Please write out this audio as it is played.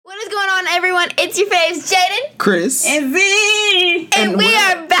everyone? It's your faves, Jaden, Chris, and Z. And we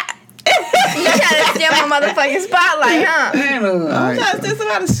are back. You trying to steal my motherfucking spotlight, huh? I'm trying to steal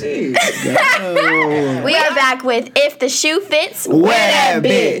somebody's shit. We are back with If the Shoe Fits, Wear that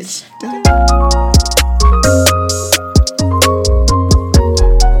bitch.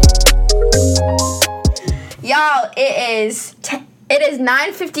 Y'all, it is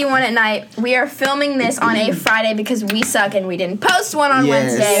 9:51 at night. We are filming this on a Friday because we suck and we didn't post one on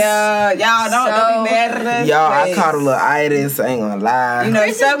Yes. Wednesday. Yeah, y'all don't be mad at us. Y'all, I caught a little itis. I ain't gonna lie. You know,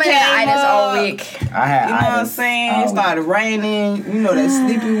 Chris has been in itis all week. I had You know what I'm itis. saying? It started raining. You know, that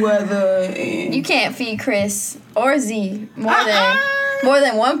sleepy weather. And You can't feed Chris or Z more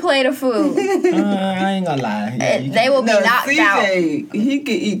than one plate of food. I ain't gonna lie. Yeah, They will be knocked out. CJ, he could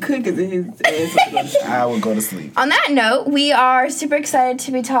eat cookies in his ass. I would go to sleep. On that note, we are super excited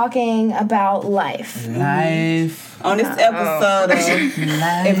to be talking about life. Life. On this episode of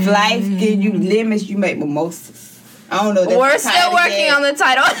If Life Give You Lemons, You Make Mimosas. I don't know. We're still working on the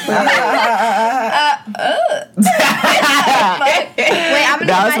title. Wait, I'm gonna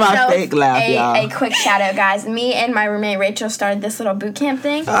That was give my myself fake laugh, y'all. a quick shout out, guys. Me and my roommate Rachel started this little boot camp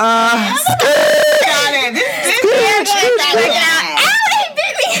thing.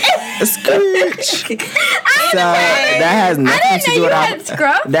 Scooch. So that has nothing to do with our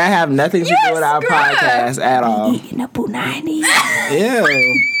scrub. that have nothing to do with our scrub. podcast at all. Eating a punani.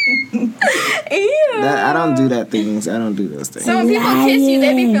 Ew. Ew. I don't do that things. I don't do those things. So when people kiss you,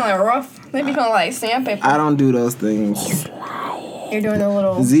 they be feeling rough. They be feeling like sandpaper. I don't do those things. You're doing the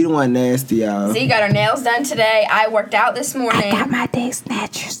little. Z the one nasty, y'all. Z got her nails done today. I worked out this morning. My day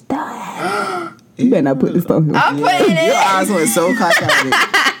snatchers done. You better not put this on him. I'm putting it Your in. eyes went so cockeyed.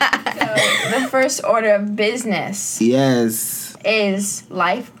 The first order of business Yes. is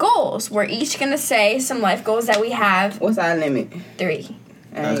life goals. We're each going to say some life goals that we have. What's our limit? 3.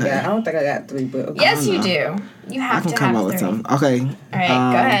 I don't think I got 3, but okay. Yes, you do. You I have can to come have up 3. with some. Okay. All right,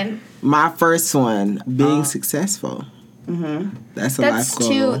 go ahead. My first one, being successful. That's a life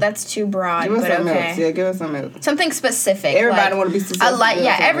goal. That's too broad, Give us but something else. okay. Yeah, give us something else. Something specific. Everybody want to be successful.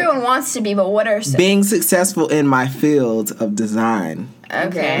 everyone wants to be, but what are some? Being successful in my field of design.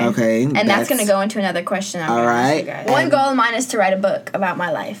 Okay. Okay. And that's going to go into another question. I'm All gonna ask you right. guys. One goal of mine is to write a book about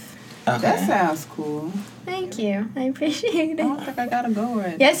my life. Okay. That sounds cool. Thank you. I appreciate I don't it. think I got to go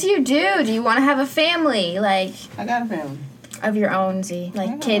right. Yes, you do. Do you want to have a family, like, I got a family. of your own, Z?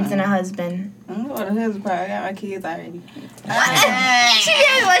 Like, kids and a husband? I don't know what a husband part. I got my kids already. She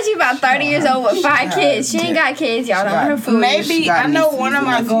didn't let you about 30 years old with 5 kids. She ain't got kids, y'all. Don't let her fool you. Maybe, got I know nieces one of and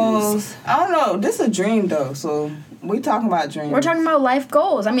my nephews. goals. I don't know. This is a dream, though, so we talking about dreams. We're talking about life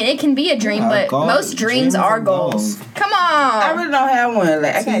goals. I mean, it can be a dream, but goals- most dreams dreams are are goals. goals. Come I on. really don't have one.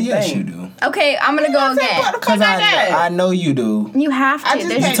 Like, I can't Yes, think. you do. Okay, I'm going to go again. Because I know you do. You have I to. just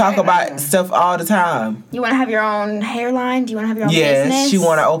There's- You can't- talk about stuff all the time. You want to have your own hairline? Do you want to have your own Yes, business? she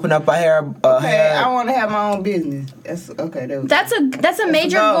want to open up a hair. Okay, I want to have my own business. That's okay. That's a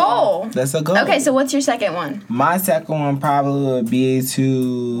major goal. goal. That's a goal. Okay, so what's your second one? My second one probably would be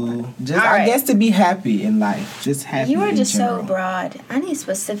to just, All right. I guess, to be happy in life. Just happy. You are in just general. so broad. I need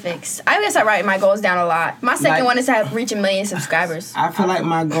specifics. I guess I write my goals down a lot. My second Like- one is to reach 1 million subscribers. I feel like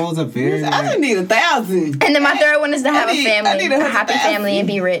my goals are very. I just need 1,000. And then my third one is to have I need a family, a happy 100,000. family, and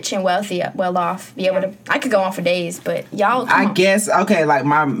be rich and wealthy, well off. Be able to. I could go on for days, but y'all. Come I on. guess okay. Like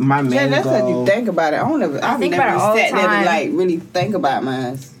my main Yeah, that's goal. what you think about it. I've think never about it all the sat there time. to like really think about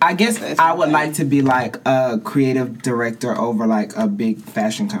mine. I guess That's I would okay. like to be like a creative director over like a big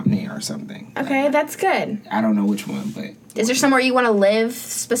fashion company or something. Okay, that's good. I don't know which one, but Is there somewhere you want to live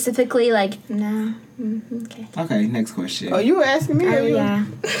specifically? Like, no. Okay. okay. Next question. Oh, you were asking me? Oh yeah.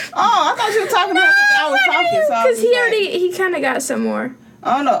 Oh, I thought you were talking about I was talking. So I was Because he like, he kind of got some more.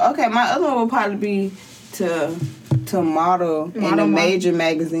 Oh no. Okay, my other one would probably be to model in a Model. major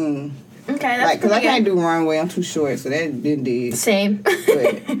magazine. Okay, that's Like, cause I pretty can't good. do runway. I'm too short, so that been dead. Same.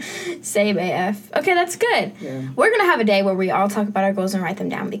 But, Same AF. Okay, that's good. yeah, We're going to have a day where we all talk about our goals and write them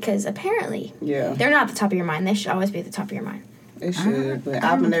down because apparently yeah, they're not at the top of your mind. They should always be at the top of your mind. it should. But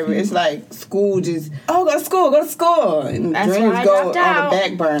I've never. It's like school. Just go to school. And That's dreams why I go dropped on out. the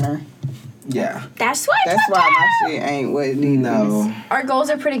back burner. Yeah. That's why. That's why my shit ain't what it needs. No. Our goals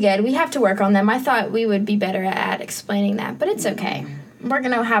are pretty good. We have to work on them. I thought we would be better at explaining that, but it's okay. We're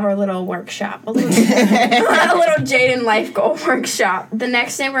going to have our little workshop, a little Jaden life goal workshop. The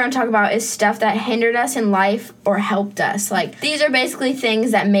next thing we're going to talk about is stuff that hindered us in life or helped us. Like, these are basically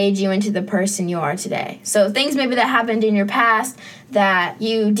things that made you into the person you are today. So things maybe that happened in your past that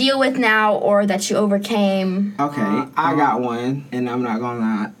you deal with now or that you overcame. Okay, I got one, and I'm not gonna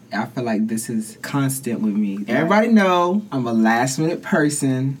lie. I feel like this is constant with me. Everybody know I'm a last minute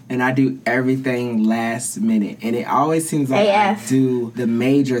person, and I do everything last minute. And it always seems like I do the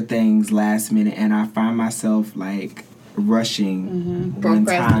major things last minute, and I find myself like rushing one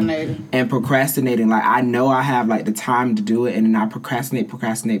time and procrastinating. Like I know I have like the time to do it, and then I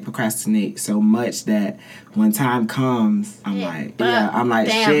procrastinate so much that when time comes, I'm like,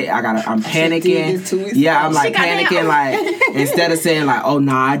 shit, I'm panicking. Yeah, I'm like panicking. Like instead of saying like, oh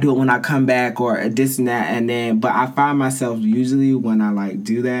no, I do it when I come back or this and that, and then but I find myself usually when I like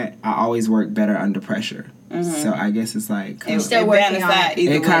do that, I always work better under pressure. So I guess it's like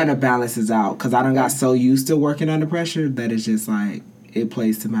it kind of balances out because I done got so used to working under pressure that it's just like it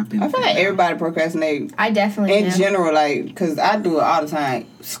plays to my benefit. I feel like everybody procrastinate. I definitely in general, like because I do it all the time.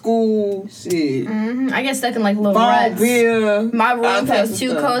 School shit. I get stuck in like little ruts. My room feels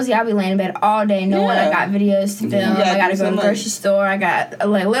too cozy. I'll be laying in bed all day knowing I got videos to film. I gotta go to the grocery store. I got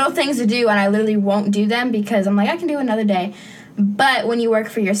like little things to do, and I literally won't do them because I'm like I can do another day. But when you work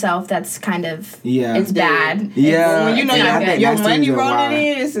for yourself, that's kind of it's bad. Yeah, when you know your money rolling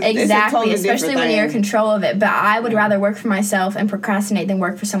in, it's exactly, it's especially when you're in control of it. But I would rather work for myself and procrastinate than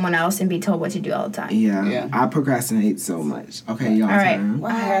work for someone else and be told what to do all the time. Yeah. I procrastinate so much. Okay, y'all. All right.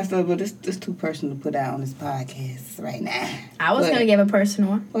 Well, I have to, but this too personal to put out on this podcast right now. I was gonna give a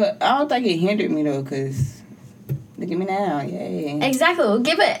personal one, but I don't think it hindered me though, cause. Look at me now, yay. Exactly. Well,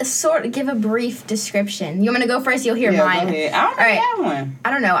 give a brief description. You want me to go first? You'll hear mine. Go ahead. I don't have one. I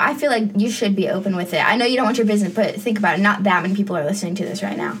don't know. I feel like you should be open with it. I know you don't want your business, but think about it. Not that many people are listening to this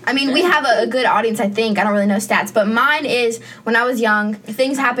right now. I mean, we have a good audience, I think. I don't really know stats, but mine is when I was young,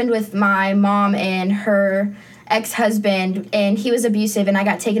 things happened with my mom and her ex-husband, and he was abusive, and I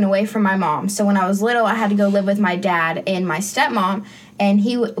got taken away from my mom. So when I was little, I had to go live with my dad and my stepmom, and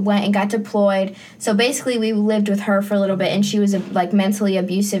he went and got deployed. So basically, we lived with her for a little bit, and she was like mentally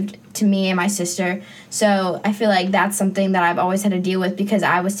abusive to me and my sister. So I feel like that's something that I've always had to deal with because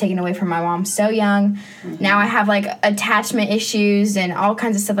I was taken away from my mom so young. Now I have like attachment issues and all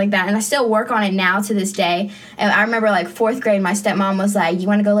kinds of stuff like that, and I still work on it now to this day. And I remember like 4th grade, my stepmom was like, "You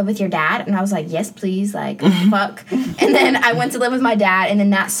want to go live with your dad?" And I was like, "Yes, please." Like, fuck. And then I went to live with my dad, and then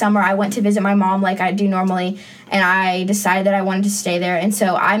that summer I went to visit my mom like I do normally. And I decided that I wanted to stay there. And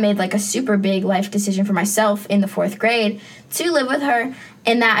so I made like a super big life decision for myself in the 4th grade to live with her.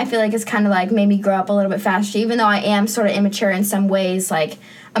 And that I feel like has kind of like made me grow up a little bit faster. Even though I am sort of immature in some ways, like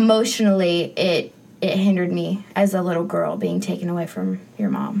emotionally it hindered me as a little girl being taken away from your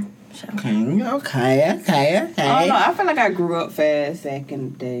mom. So. Okay. I don't know. I feel like I grew up fast back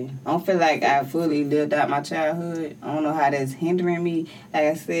in the day. I don't feel like I fully lived out my childhood. I don't know how that's hindering me. Like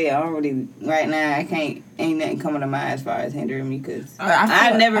I said, I don't really, right now, ain't nothing coming to mind as far as hindering me because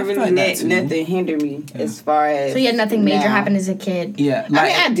I never really let nothing hinder me as far as. So you had nothing major happen as a kid? Yeah. Like, I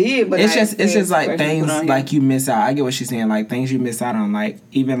mean, I did, but it's just like things like you miss out. I get what she's saying. Like things you miss out on, like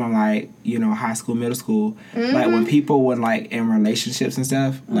even on like, you know, high school, middle school. Like when people were like in relationships and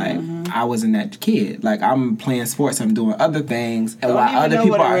stuff, like I wasn't that kid. Like I'm playing sports, I'm doing other things, and while other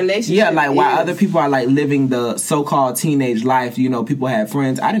people are while other people are like living the so-called teenage life, you know, people have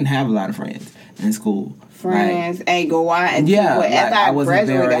friends. I didn't have a lot of friends in school. Friends ain't go out and after I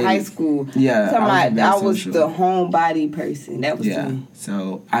graduated high school. I was the homebody person. That was me.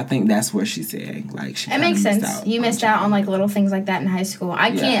 So I think that's what she's saying. Like she it makes sense. You missed out on like little things like that in high school.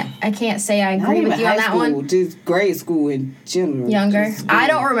 I can't say I agree with you on that one. Just grade school in general. Younger. I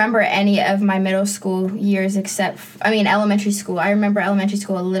don't remember any of my middle school years except elementary school. I remember elementary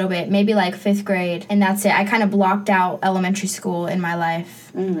school a little bit, maybe like 5th grade, and that's it. I kind of blocked out elementary school in my life.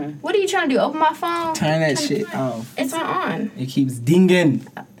 What are you trying to do? Open my phone? Turn that shit off. It's not on. It keeps dinging.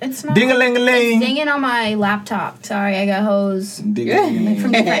 It's not. Ding-a-ling-a-ling. It's dinging on my laptop. Sorry, I got hoes. Ding-a-ling-a-ling.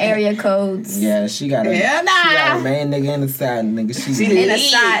 From different area codes. Yeah, she got a main nigga in the side, nigga. She in the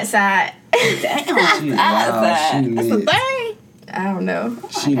side. Damn. That's the thing. I don't know.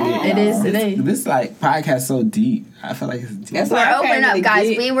 She lit. It is. This like podcast so deep. I feel like it's deep. We're opening up,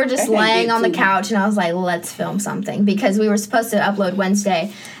 guys. We were just laying on the couch, and I was like, let's film something. Because we were supposed to upload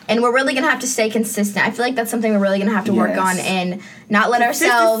Wednesday. And we're really going to have to stay consistent. I feel like that's something we're really going to have to work on and not let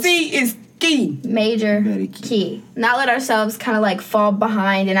ourselves... Consistency is key. Major key. Not let ourselves kind of like fall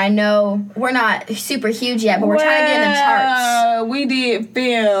behind. And I know we're not super huge yet, but we're trying to get in the charts. We did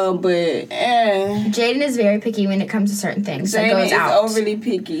film, but... Jaden is very picky when it comes to certain things. Jaden goes out. is overly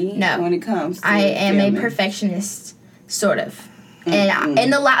picky when it comes to I am filming. a perfectionist, sort of. And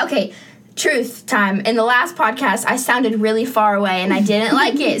in the truth time. In the last podcast, I sounded really far away and I didn't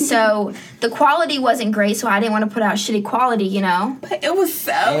like it. So the quality wasn't great, so I didn't want to put out shitty quality, you know? But it was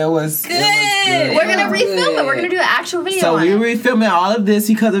so good. It was good. We're going to refilm it. We're going to do an actual video so on we're refilming all of this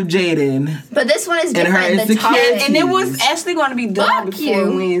because of Jaden. But this one is different. And her insecurities. And it was actually going to be done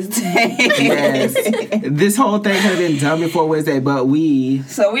before Wednesday. Yes. This whole thing could have been done before Wednesday, but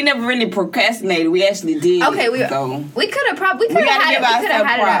So we never really procrastinated. We actually did. Okay, we could have probably... We got to give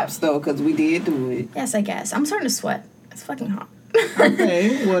ourselves props, though, because we did do it. Yes, I guess. I'm starting to sweat. It's fucking hot.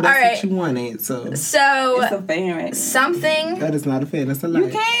 Okay, well, that's what you wanted, so it's a fan right now. Something... That is not a fan, that's a light.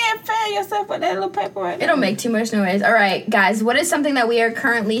 You can't fan yourself with that little paper right now. It'll make too much noise. All right, guys, what is something that we are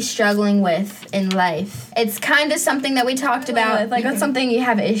currently struggling with in life? It's kind of something that we talked about. Like, what's something you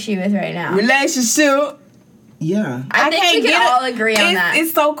have an issue with right now? Relationship. Yeah. I think we can all agree on that.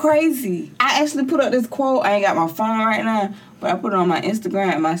 It's so crazy. I actually put up this quote. I ain't got my phone right now, but I put it on my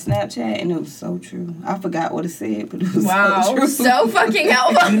Instagram and my Snapchat, and it was so true. I forgot what it said, but it was so true. So fucking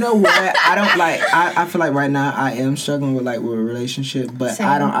helpful. You know what? I don't like. I feel like right now I am struggling with a relationship, but Same.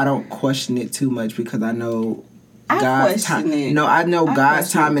 I don't question it too much because I know God's time. No, I know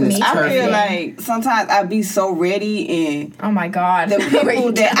God's timing is perfect. I feel like sometimes I be so ready and oh my God, the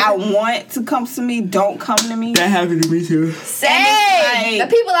people that I want to come to me don't come to me. That happened to me too. Same. Like,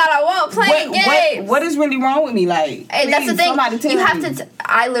 the people that I want playing games. What is really wrong with me? Like, hey, that's the thing. You have to.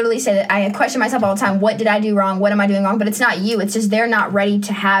 I literally say that I question myself all the time. What did I do wrong? What am I doing wrong? But it's not you. It's just they're not ready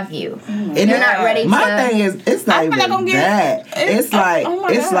to have you. They're not ready. My thing is, it's not even that. It's like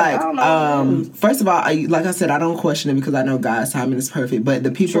first of all, like I said, I don't question it because I know God's timing is perfect. But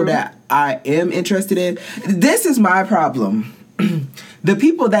the people that I am interested in, this is my problem. The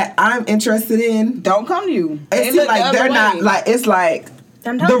people that I'm interested in don't come to you. It's like they're not like. It's like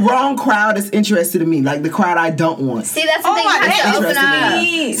the wrong crowd is interested in me, like the crowd I don't want. See, that's the thing. You have to open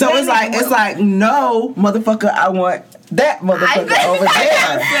up. So it's like no, motherfucker, I want that motherfucker over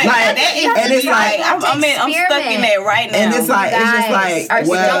there. Like, and it's like I'm stuck in that right now. And it's like guys, it's just like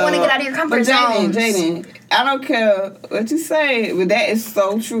you don't want to get out of your comfort zone. Jaden, I don't care what you say, but that is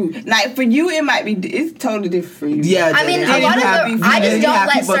so true. Like for you, it's totally different for you. Yeah, I mean, a lot of I just don't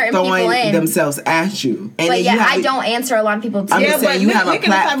let certain people in themselves at you. And but yeah, I don't answer a lot of people. I'm just saying you have a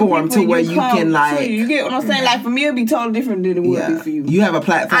platform to where you can like. You get what I'm saying? Like for me, it'd be totally different than it would be for you. You have a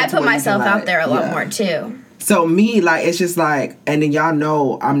platform. I put myself out there a lot more too. So me, like, it's just like, and then y'all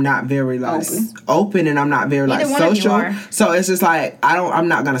know I'm not very like open and I'm not very like social. So it's just like I'm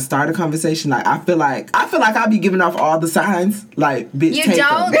not gonna start a conversation. Like I feel like I'll be giving off all the signs. Like, bitch, you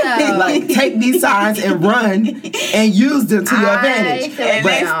don't know. Like take these signs and run and use them to your advantage. And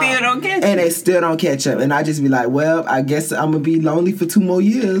they still don't catch up. And they still don't catch up. And I just be like, well, I guess I'm gonna be lonely for 2 more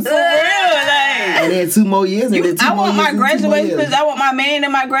years. And then 2 more years. And then 2 I more want years my graduation pictures. I want my man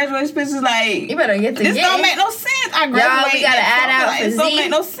in my graduation pictures. Like, you better get this. Don't make no sense. I graduated. We gotta add out for Z. Don't make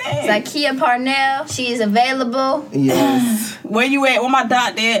no sense. Zakia Parnell, she's available. Yes. Where you at? Where my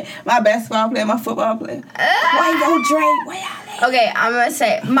doctor at? My basketball player, my football player. Why you go Drake? Where y'all at? Okay, I'm gonna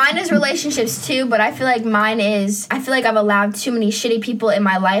say mine is relationships too, but I feel like I've allowed too many shitty people in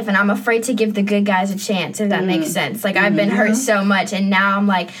my life, and I'm afraid to give the good guys a chance. If that makes sense. Like I've been hurt so much, and now I'm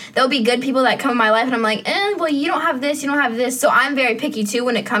like, there'll be good people that come in my life, and I'm like, well, you don't have this, you don't have this. So I'm very picky too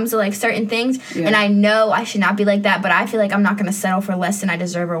when it comes to like certain things, and I know I should not be like that, but I feel like I'm not gonna settle for less than I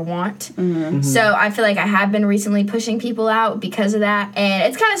deserve or want. So I feel like I have been recently pushing people out because of that, and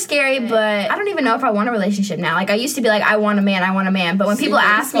it's kind of scary. But I don't even know if I want a relationship now. Like I used to be like, I want a man. But when people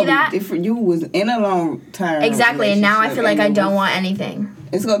ask me that, different. You was in a long term exactly, and now I feel like I don't want anything.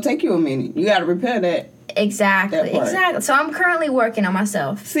 It's gonna take you a minute. You gotta repair that. Exactly. So I'm currently working on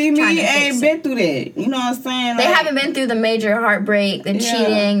myself. See, me ain't been through that. You know what I'm saying? They haven't been through the major heartbreak, the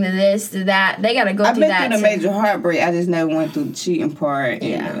cheating, the this, the that. They gotta go through that. I've been through the major heartbreak. I just never went through the cheating part.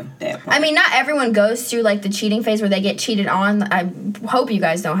 And that part. I mean, not everyone goes through like the cheating phase where they get cheated on. I hope you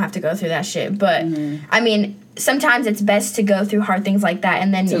guys don't have to go through that shit. But I mean, sometimes it's best to go through hard things like that,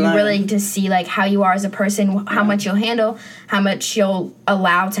 and then you really just see like how you are as a person, how much you'll handle, how much you'll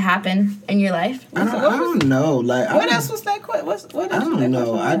allow to happen in your life. I don't know. Like, what else was that? What else? I don't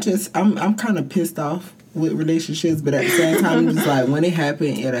know. I'm kind of pissed off with relationships, but at the same time, it's like when it happen,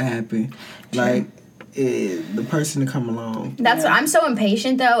 it'll happen. Like the person to come along. That's what I'm so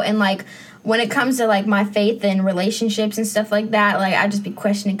impatient though, and like. When it comes to, like, my faith and relationships and stuff like that, like, I just be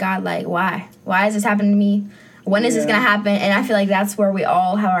questioning God, like, why? Why is this happening to me? When is this going to happen? And I feel like that's where we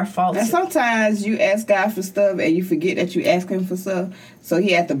all have our faults. And sometimes you ask God for stuff and you forget that you ask Him for stuff. So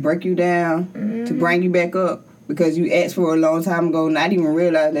He has to break you down to bring you back up. because you asked for it a long time ago, not even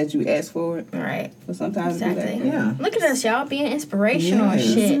realize that you asked for it. Right. But sometimes exactly. Yeah. Look at us, y'all, being inspirational and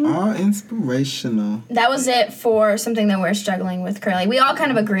shit. All inspirational. That was it for something that we're struggling with currently. We all kind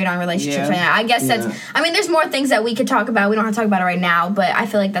of agreed on relationships right now. I guess that's. I mean, there's more things that we could talk about. We don't have to talk about it right now, but I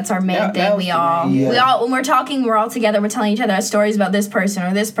feel like that's our main thing. We all when we're talking, we're all together. We're telling each other our stories about this person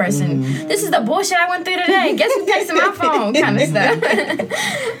or this person. Mm-hmm. This is the bullshit I went through today. Guess who texted my phone? Kind of stuff.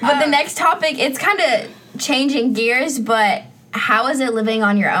 But the next topic, it's kind of changing gears, but how is it living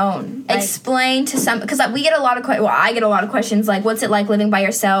on your own? Like, explain to some, because we get a lot of I get a lot of questions like, what's it like living by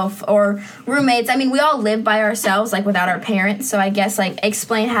yourself or roommates? I mean, we all live by ourselves, like without our parents. So I guess like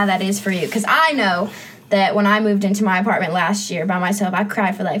explain how that is for you, because I know that when I moved into my apartment last year by myself, I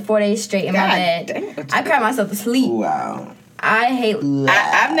cried for like 4 days straight in my bed. Damn. I cried myself to sleep. Wow.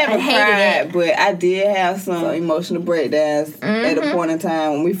 I've never cried, but I did have some emotional breakdowns at a point in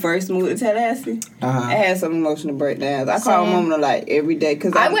time when we first moved to Tallahassee. I had some emotional breakdowns. I called Mama like every day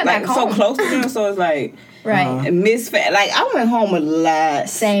because I went back home. So close to them, so it's like like I went home a lot.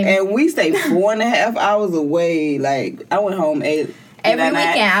 Same. And we stayed 4.5 hours away. Like I went home every weekend.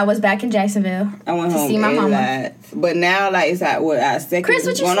 I was back in Jacksonville. I went home to see my mama. But now, like it's like our second. Chris,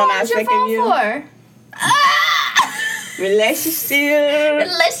 what you going on our second year? For? Relationship.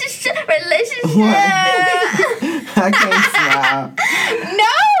 I can't smile.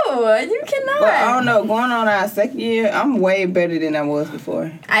 No, you cannot. But I don't know. Going on our second year, I'm way better than I was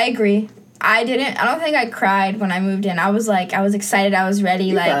before. I agree. I don't think I cried when I moved in. I was excited. I was ready.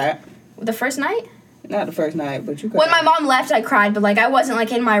 You cried. The first night? Not the first night, but you cried. When my mom left, I cried, but like I wasn't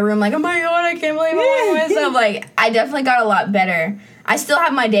like in my room like, oh my god, I can't believe I'm by myself. Like I definitely got a lot better. I still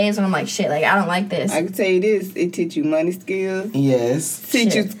have my days when I'm like, shit, like I don't like this. I can tell you this, it teach you money skills. Yes.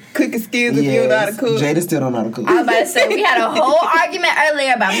 Teach you cooking skills if you don't know how to cook. Jada still don't know how to cook. I was about to say, we had a whole argument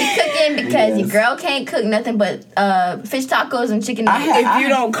earlier about me cooking because your girl can't cook nothing but fish tacos and chicken nuggets. If you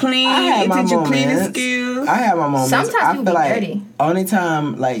don't clean, it teach you cleaning skills. I have my moments. Sometimes people be dirty. Only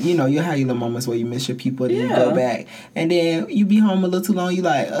time, like, you know, you have your little moments where you miss your people, then you go back. And then you be home a little too long, you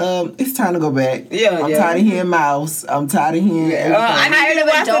like, it's time to go back. I'm tired of hearing mouse. I'm tired of hearing everything. I'm tired of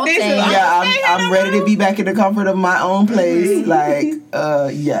adulting. I'm ready to be back in the comfort of my own place. Like,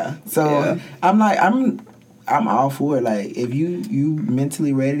 So I'm like, I'm all for it. Like, if you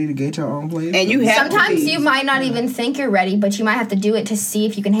mentally ready to get your own place, and you have sometimes you might not even think you're ready, but you might have to do it to see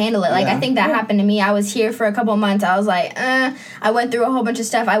if you can handle it. Like I think that happened to me. I was here for a couple of months. I was like, I went through a whole bunch of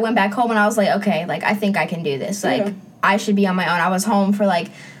stuff. I went back home and I was like, okay, like I think I can do this. Like I should be on my own. I was home for like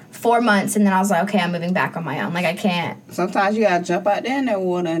 4 months, and then I was like, okay, I'm moving back on my own. Like, I can't. Sometimes you gotta jump out there in that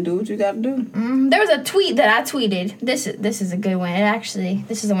water and do what you gotta do. There was a tweet that I tweeted. This is a good one.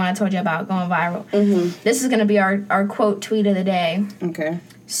 This is the one I told you about going viral. This is gonna be our quote tweet of the day. Okay.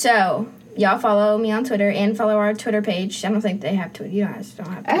 So, y'all follow me on Twitter and follow our Twitter page. I don't think they have Twitter. You guys don't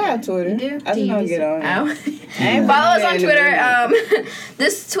have Twitter. I have Twitter. You do? I just don't get on it. Follow us on Twitter.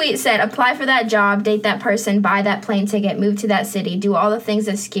 This tweet said, apply for that job, date that person, buy that plane ticket, move to that city, do all the things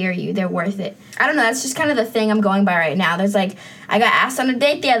that scare you. They're worth it. I don't know. That's just kind of the thing I'm going by right now. There's like, I got asked on a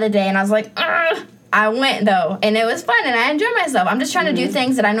date the other day, and I was like, I went, though, and it was fun, and I enjoyed myself. I'm just trying to do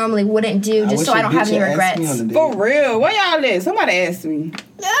things that I normally wouldn't do just so I don't have any regrets. For real. Where y'all at? Somebody asked me.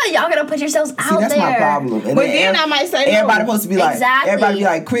 Yeah, y'all gotta put yourselves out there. See, that's my problem. And but then I might say everybody supposed to be like, everybody be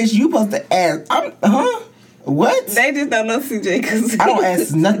like, Chris, you supposed to ask. What? They just don't know CJ because I don't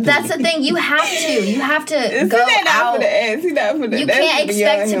ask nothing. That's the thing. You have to go out. You can't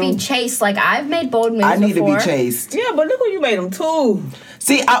expect to be chased. Like, I've made bold moves I need before. to be chased. Yeah, but look who you made them too.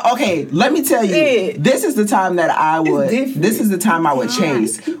 See, okay, let me tell you. This is the time that I would. This is the time I would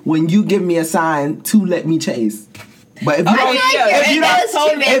chase when you give me a sign to let me chase. But if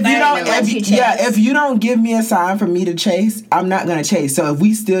you don't give me a sign for me to chase, I'm not gonna chase. So if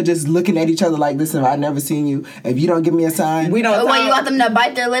we still just looking at each other like this, and I've never seen you, if you don't give me a sign, we don't. Well, you want them to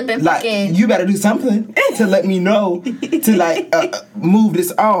bite their lip and fucking. You better do something to let me know to like move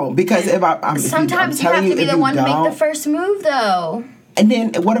this on. Because sometimes you have to be the one to make the first move, though. And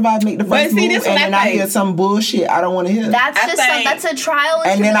then what if I make the first move and then I hear some bullshit I don't want to hear? That's a trial.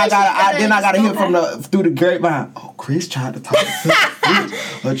 And then I gotta hear from through the grapevine. Oh, Chris tried to talk to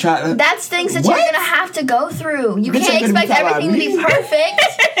or That's things that you're gonna have to go through. You can't expect everything to be perfect.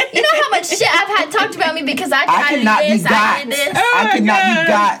 You know how much shit I've had talked about me because I tried to do this, I did this. I cannot be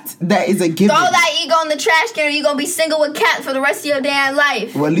got. That is a given. Throw that ego in the trash can, or you gonna be single with Kat for the rest of your damn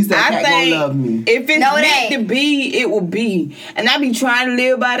life. Well, at least that Kat gonna love me. If it's meant to be, it will be. And I be trying to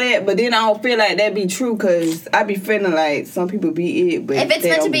live by that, but then I don't feel like that be true because I be feeling like some people be it, but if it's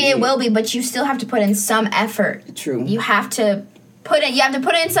meant to be, it will be. But you still have to put in some effort. True. You have to put it. You have to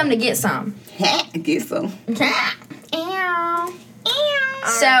put in some to get some. Get some.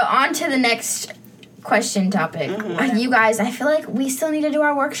 So on to the next question topic. You guys, I feel like we still need to do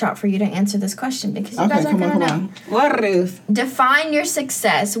our workshop for you to answer this question because you guys aren't going to know. What is? Define your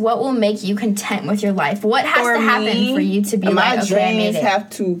success. What will make you content with your life? What has to happen for you to be my like, okay, I made dreams it? have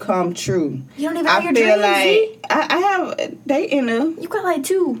to come true. You don't even have your dreams, like I have, they in them. You got like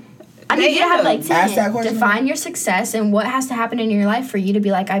 2. I need you to have like 10. Ask that question. Define your success and what has to happen in your life for you to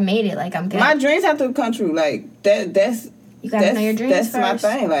be like, I made it, like I'm good. My dreams have to come true. Like that's you gotta know your dreams That's first.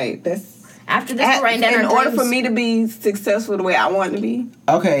 my thing. Like that's. After this, we're writing down in our order dreams. for me to be successful the way I want to be.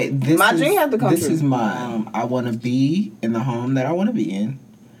 Okay, my dream has to come This true. is mine. I want to be in the home that I want to be in.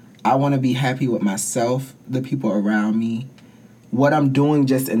 I want to be happy with myself, the people around me, what I'm doing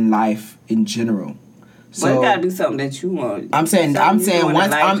just in life in general. So but you gotta do something that you want. I'm saying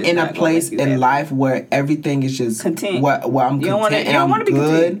once I'm in a place in life where everything is just content. Where I'm content and I'm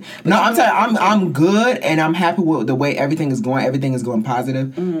good. No, I'm saying I'm good and I'm happy with the way everything is going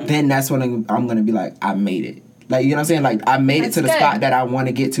positive. Then that's when I'm gonna be like, I made it. Like, you know what I'm saying? Like, I made it to the spot that I want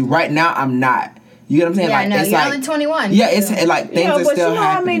to get to. Right now, I'm not. You know what I'm saying? Yeah, like, no, it's you're like, only 21. Yeah, it's like things are still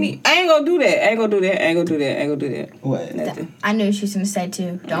happening. I ain't gonna do that. What? Nothing. I knew she was gonna say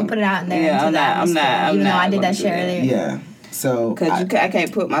too. Don't put it out in there. Yeah, I'm not. Even though I did that shit earlier. Yeah. So because I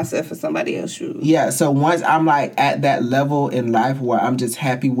can't put myself in somebody else's shoes. Yeah. So once I'm like at that level in life where I'm just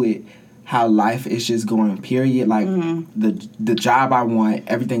happy with how life is just going, period. Like the job I want,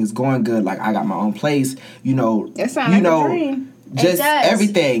 everything is going good. Like I got my own place. You know. That sounds like a dream. Just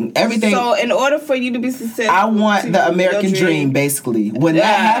everything. So in order for you to be successful, I want the American dream, basically. When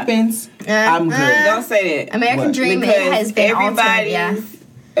that happens, I'm good. Don't say that. American dream has been altered, yeah.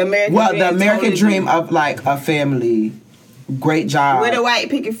 The American dream of like a family, great job. With a white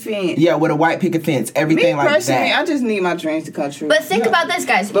picket fence. Yeah, with a white picket fence. Everything like that. Me personally, I just need my dreams to come true. But think about this,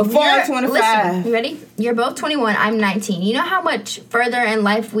 guys. Before I'm 25. Listen, you ready? You're both 21. I'm 19. You know how much further in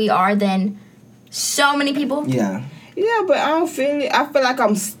life we are than so many people? Yeah. Yeah, but I don't feel it. I feel like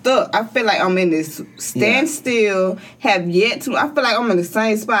I'm stuck. I feel like I'm in this standstill, have yet to. I feel like I'm in the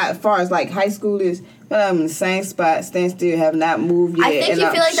same spot as far as like high school is. I feel like I'm in the same spot, standstill, have not moved yet. I think you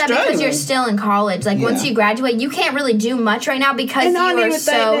feel like that because you're still in college. Like once you graduate, you can't really do much right now because you are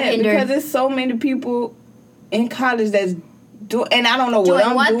so hindered. Because there's so many people in college that's doing, and I don't know what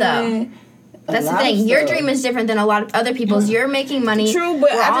I'm doing. Though? That's the thing. Your dream is different than a lot of other people's. You're making money. True,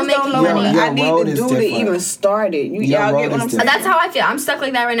 but I just don't know what I need to do to even start it. Y'all get what I'm saying? That's how I feel. I'm stuck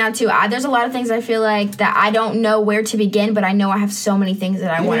like that right now, too. There's a lot of things I feel like that I don't know where to begin, but I know I have so many things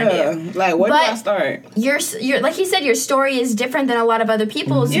that I want to do. Like, where do I start? You're like you said, your story is different than a lot of other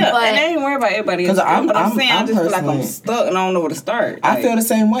people's. Yeah, but and I ain't worried about everybody else. I'm saying I just feel like I'm stuck and I don't know where to start. I feel the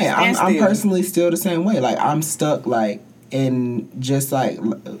same way. I'm personally still the same way. Like, I'm stuck, like, in just, like,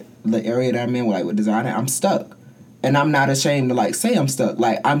 the area that I'm in, like with designing, I'm stuck. And I'm not ashamed to like say I'm stuck.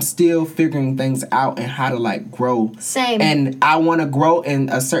 Like I'm still figuring things out and how to like grow. Same. And I want to grow in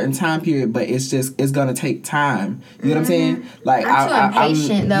a certain time period, but it's gonna take time. You know what I'm saying? Like I'm too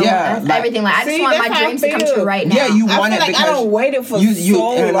impatient though. Yeah, with everything. Like I just want my dreams to come true right now. Yeah, you want it because I don't wait it for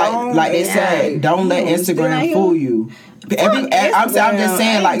so long. Like they said, don't let Instagram fool you. I'm just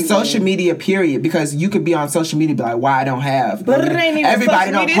saying, like, social media, period, because you could be on social media and be like, why I don't have. But it ain't even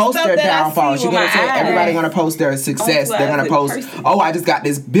everybody don't post their downfalls. You know what I'm saying? Everybody going to post their success. They're going to post, I just got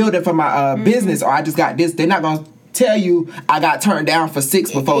this building for my business, or I just got this. They're not going to tell you I got turned down for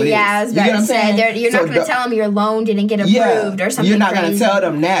 6 before this. Yeah, I was about to say, you're not going to tell them your loan didn't get approved or something. You're not going to tell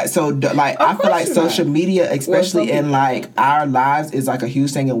them that. So, like, I feel like social media, especially in, like, our lives, is like a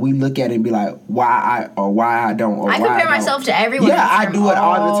huge thing, and we look at it and be like, why I don't, or I compare myself to everyone. Yeah, I do it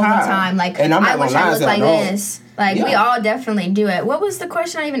all the time. Like, and I'm not I wish I looked like this. Like, we all definitely do it. What was the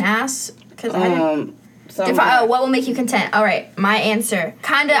question I even asked? Because I didn't... what will make you content? All right, my answer.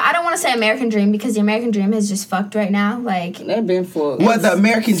 I don't want to say American dream because the American dream has just fucked right now. Like they've been fucked. Well, the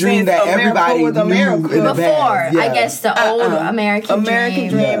American dream that everybody knew before. I guess the old American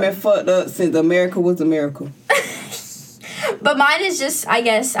dream been fucked up since America was a miracle. But mine is just, I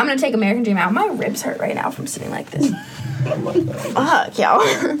guess, I'm gonna take American dream out. My ribs hurt right now from sitting like this. Fuck, y'all.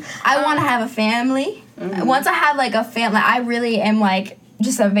 I want to have a family. Mm-hmm. Once I have like a family, I really am like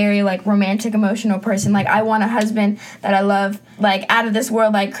just a very like romantic, emotional person. Like I want a husband that I love, like out of this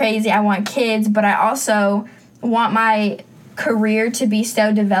world, like crazy. I want kids, but I also want my career to be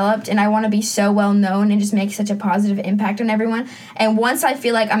so developed, and I want to be so well known and just make such a positive impact on everyone. And once I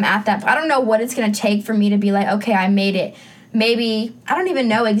feel like I'm at that, I don't know what it's gonna take for me to be like, okay, I made it. maybe, I don't even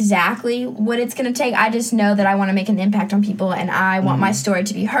know exactly what it's going to take. I just know that I want to make an impact on people, and I want my story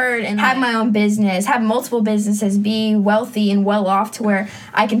to be heard, and have my own business, have multiple businesses, be wealthy and well off to where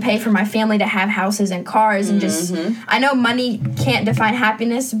I can pay for my family to have houses and cars, and just, I know money can't define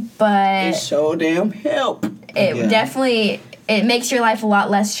happiness, but it sure damn help. It definitely, it makes your life a lot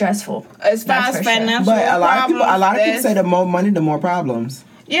less stressful. As far as financial But a lot of people say the more money, the more problems.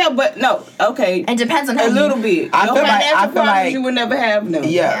 Yeah, but no, okay. It depends on how a little bit. I feel like you would never have them.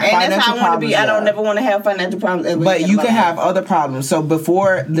 Yeah, and that's how I want to be. I don't never want to have financial problems. But you can have other problems. So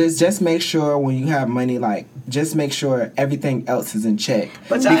let's just make sure when you have money, like, just make sure everything else is in check.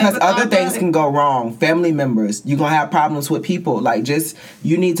 Because other things can go wrong. Family members, you're going to have problems with people. Like,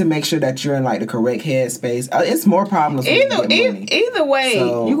 you need to make sure that you're in, like, the correct headspace. It's more problems when you get money. Either way,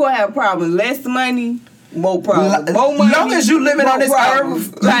 you're going to have problems. Less money. More problems. More money. Long as you living on this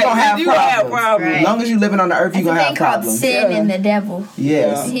earth, you're going to have problems. Right. As long as you living on the earth, you're going to have problems. It's a thing called sin and the devil.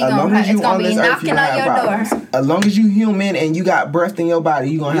 Yes. As long as you on this earth, you're going to have problems. As long as you human and you got breath in your body,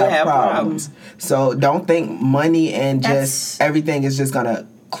 you're going to have problems. So don't think money and just everything is just going to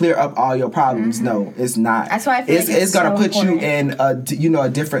clear up all your problems. No, it's not. That's why I feel it's going to put you in a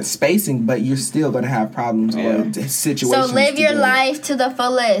different spacing, but you're still going to have problems or situations. So live your life to the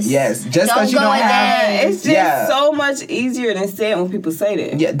fullest. Yes, just because you don't have, it's just so much easier than saying when people say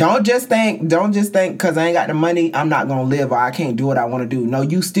that. Yeah, don't just think because I ain't got the money, I'm not going to live, or I can't do what I want to do. No,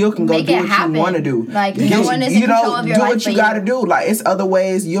 you still can go do what you want to do. Like, no one is in control of your life. Do what you got to do. Like, it's other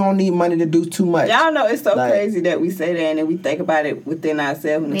ways. You don't need money to do too much. Y'all know it's so crazy that we say that and then we think about it within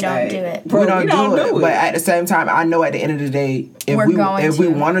ourselves. We don't do it. We don't do it. But at the same time, I know at the end of the day, if we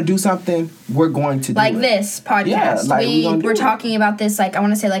want to do something, we're going to do it. Like this podcast. Yeah, we're talking about this, like, I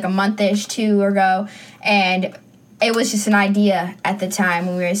want to say like a month-ish, 2 ago, and it was just an idea at the time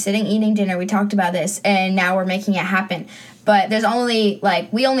when we were sitting eating dinner. We talked about this, and now we're making it happen. But there's only,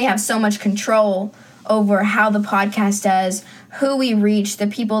 we only have so much control over how the podcast does, who we reach, the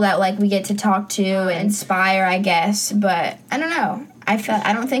people that, we get to talk to and inspire, I guess. But I don't know.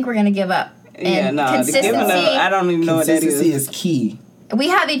 I don't think we're going to give up. And consistency, I don't even know what that is. Consistency is key. We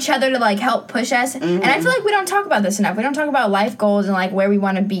have each other to, help push us. And I feel like we don't talk about this enough. We don't talk about life goals and, where we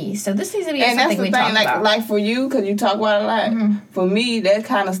want to be. So this needs to be something we talk about. Like, for you, because you talk about it a lot, for me, that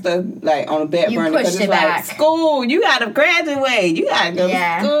kind of stuff, on the back burner. Because it's back. School, you got to graduate. You got to go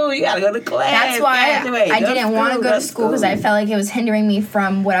to school. You got to go to class. That's why I didn't want to go to school because I felt like it was hindering me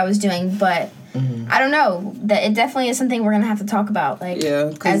from what I was doing. But I don't know. That it definitely is something we're gonna have to talk about.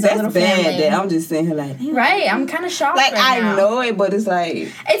 Because that's bad. That I'm just saying here right. I'm kind of shocked. I know it, but it's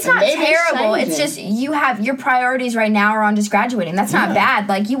it's not terrible. It's just you have your priorities right now are on just graduating. That's not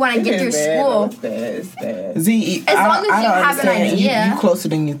bad. You want to get through school. It's bad. Z, as long as you have an idea, you closer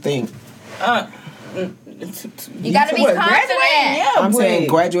than you think. You got to be confident. I'm saying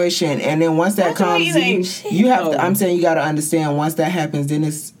graduation, and then once that comes, you have to. I'm saying you got to understand. Once that happens, then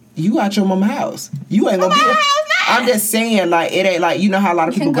it's. You got your mama house. You ain't gonna be. I'm just saying, it ain't you know how a lot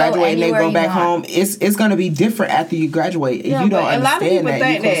of people graduate and they go back home. It's gonna be different after you graduate. If you don't understand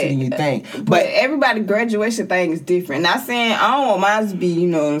that, you're closer than you think. But everybody graduation thing is different. Not saying I don't want mine to be, you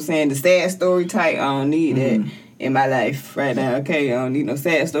know what I'm saying, the sad story type. I don't need that in my life right now. Okay, I don't need no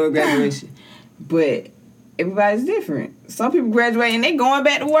sad story graduation. But everybody's different. Some people graduate and they going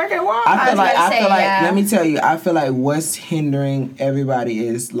back to work at Walmart. I feel like let me tell you, I feel like what's hindering everybody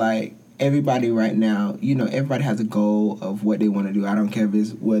is everybody right now, everybody has a goal of what they want to do. I don't care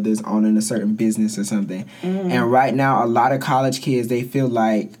whether it's owning a certain business or something. And right now, a lot of college kids, they feel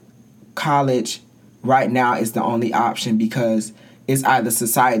like college right now is the only option because it's either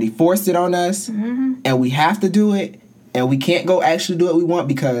society forced it on us and we have to do it, and we can't go actually do what we want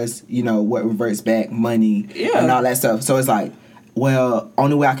because, what reverts back, money and all that stuff. So it's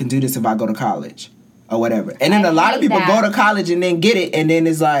only way I can do this if I go to college or whatever. And then a lot of people go to college and then get it, and then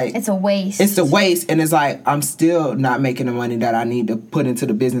it's it's a waste. It's a waste, and it's I'm still not making the money that I need to put into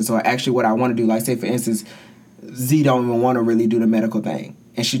the business or actually what I want to do. Like, say, for instance, Z don't even want to really do the medical thing.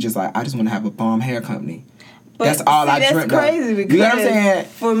 And she just I just want to have a bomb hair company. But that's all I dreamt of. That's crazy because you know what I'm saying?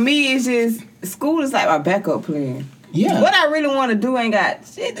 For me, it's just, school is like my backup plan. Yeah. What I really want to do ain't got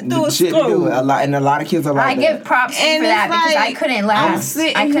shit to do with school. A lot of kids are I give props for that because I couldn't last.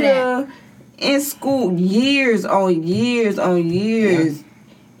 I couldn't. In school, years on years on years,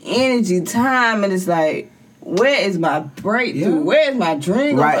 energy, time, and it's where is my breakthrough? Yeah. Where is my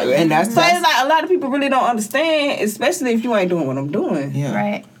dream? Right, and that's it's a lot of people really don't understand, especially if you ain't doing what I'm doing. Yeah.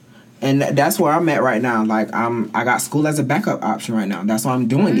 Right. And that's where I'm at right now. Like I got school as a backup option right now. That's why I'm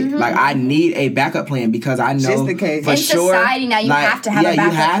doing it. Like I need a backup plan because I know just in case. for in sure. Society now you have to have a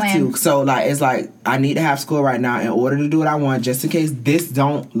backup plan. Yeah, you have to. So like it's like I need to have school right now in order to do what I want, just in case this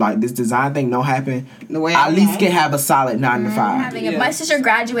design thing don't happen. The way I at least can have a solid 9 to 5. My sister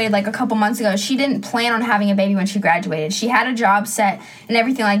graduated like a couple months ago. She didn't plan on having a baby when she graduated. She had a job set and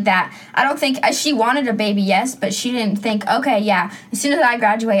everything like that. I don't think she wanted a baby, yes, but she didn't think, okay, yeah, as soon as I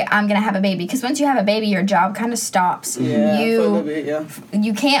graduate, I'm gonna have a baby. Because once you have a baby, your job kind of stops. Yeah, for a little bit,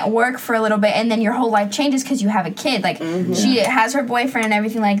 you can't work for a little bit, and then your whole life changes because you have a kid. Like she has her boyfriend and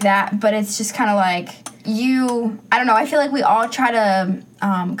everything like that, but it's just kind of like I don't know. I feel like we all try to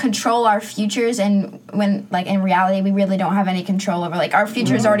control our futures, and when like in reality, we really don't have any control over our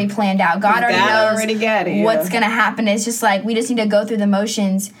future is already planned out. God already knows what's gonna happen. It's just like we just need to go through the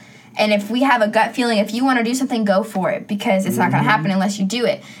motions. And if we have a gut feeling, if you want to do something, go for it, because it's not going to happen unless you do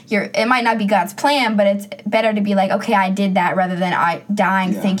it. It might not be God's plan, but it's better to be like, okay, I did that, rather than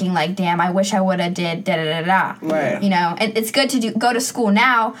dying thinking like, damn, I wish I would have did da-da-da-da. Right. You know, and it's good to go to school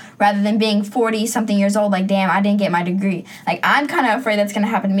now rather than being 40-something years old, like, damn, I didn't get my degree. Like, I'm kind of afraid that's going to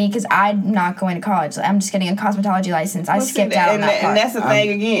happen to me because I'm not going to college. Like, I'm just getting a cosmetology license. I skipped out on that part. And that's the thing,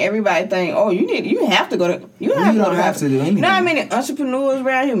 again, everybody think, oh, you have to go to, you don't have to do anything. You know how many entrepreneurs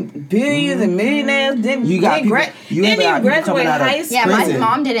around here, billions and millionaires, didn't even graduate high school. Yeah, my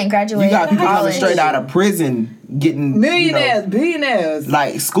mom didn't graduate. You got people college. Coming straight out of prison getting millionaires, billionaires.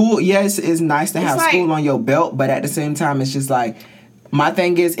 Like school, yes, it's nice to have school on your belt, but at the same time, it's just like my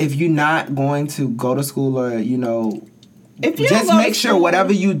thing is if you're not going to go to school or if you just make sure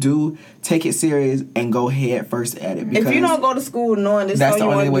whatever you do, take it serious and go head first at it. Because if you don't go to school knowing this, that's the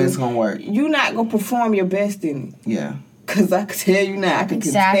only way it's gonna work. You're not gonna perform your best in it. Yeah. Because I can tell you now, I can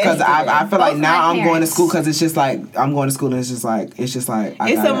exactly. Because I feel like now I'm going to school because it's just like I'm going to school and it's just like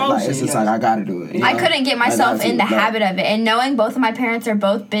I gotta do it. I couldn't get myself in the habit of it, and knowing both of my parents are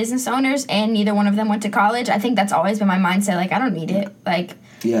both business owners and neither one of them went to college, I think that's always been my mindset. Like I don't need it. Like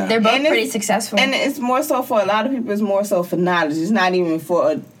they're both pretty successful, and it's more so for a lot of people. It's more so for knowledge. It's not even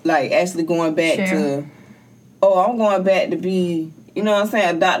for actually going back to. Oh, I'm going back to be. You know what I'm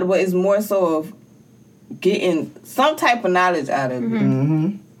saying? A doctor, but it's more so of getting some type of knowledge out of it.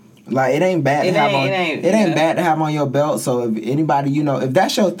 Mm-hmm. Like it ain't bad to have on. It ain't bad to have on your belt. So if anybody, if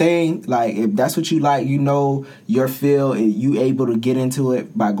that's your thing, like if that's what you like, your field, you able to get into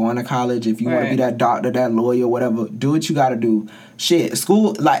it by going to college. If you want to be that doctor, that lawyer, whatever, do what you got to do. Shit,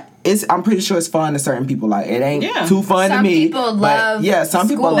 school, like I'm pretty sure it's fun to certain people. Like it ain't too fun to me. Some people love. Yeah, some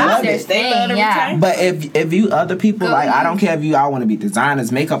people love it. They love it. But if you other people I don't care if I want to be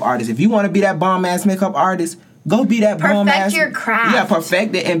designers, makeup artists. If you want to be that bomb ass makeup artist. Go be that bomb ass. Perfect your craft. Yeah,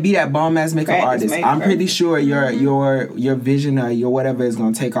 perfect it and be that bomb ass makeup artist. I'm pretty sure your vision or your whatever is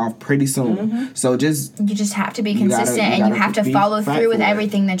gonna take off pretty soon. Mm-hmm. So you just have to be consistent and you have to follow through with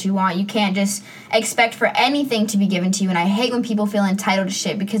everything that you want. You can't just expect for anything to be given to you. And I hate when people feel entitled to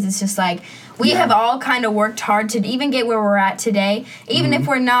shit because it's just like we have all kind of worked hard to even get where we're at today, even if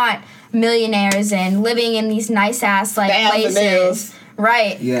we're not millionaires and living in these nice ass places.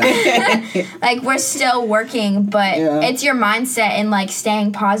 Right. Yeah. Like we're still working, but it's your mindset and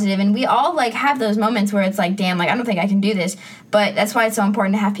staying positive. And we all have those moments where it's like, damn, I don't think I can do this. But that's why it's so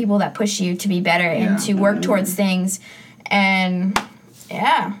important to have people that push you to be better and to work towards things. And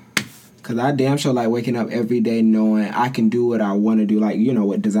Cause I damn sure waking up every day knowing I can do what I want to do,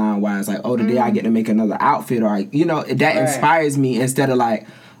 what design wise, today I get to make another outfit, or that inspires me instead of I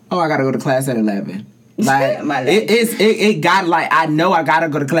gotta go to class at 11. It got I know I gotta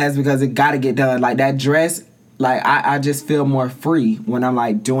go to class because it gotta get done. That dress, I just feel more free when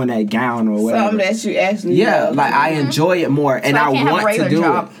I'm doing that gown or whatever. Something that you actually love. I enjoy it more and I want to do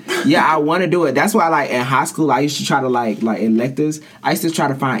it. Yeah, I want to do it. That's why in high school I used to try to electives. I used to try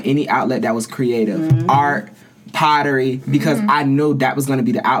to find any outlet that was creative, art, pottery, because I knew that was going to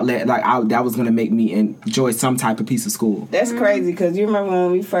be the outlet. That was going to make me enjoy some type of piece of school. That's crazy because you remember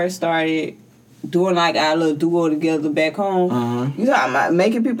when we first started doing our little duo together back home. You talking about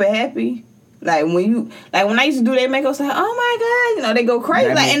making people happy? When I used to do their makeup, say, oh my God, they go crazy.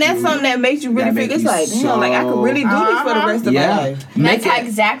 And that's something that makes you really feel. It's damn, I could really do this for the rest of my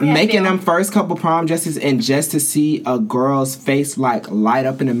life. Making them first couple prom dresses and just to see a girl's face light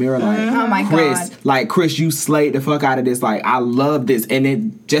up in the mirror, oh my God, Chris, you slayed the fuck out of this. I love this, and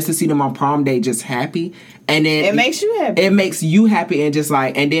then just to see them on prom day just happy. And then it makes you happy. It makes you happy and just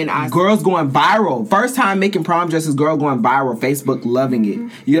and then girls going viral. First time making prom dresses, girl going viral. Facebook loving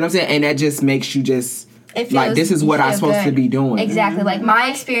it. You know what I'm saying? And that just makes you just like, this is what I'm supposed to be doing. Exactly. Like, my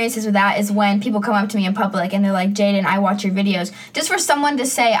experiences with that is when people come up to me in public and they're like, Jaden, I watch your videos. Just for someone to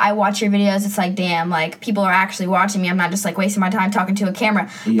say, I watch your videos, it's like, damn, like, people are actually watching me. I'm not just, like, wasting my time talking to a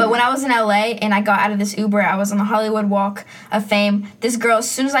camera. Yeah. But when I was in LA and I got out of this Uber, I was on the Hollywood Walk of Fame. This girl, as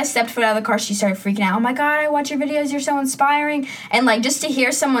soon as I stepped foot out of the car, she started freaking out. Oh, my God, I watch your videos. You're so inspiring. And, like, just to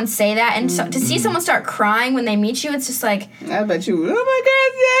hear someone say that and to see someone start crying when they meet you, it's just like... I bet you, oh, my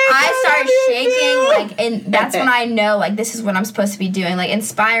God, yeah. I started shaking, like, and that's when I know, like, this is what I'm supposed to be doing, like,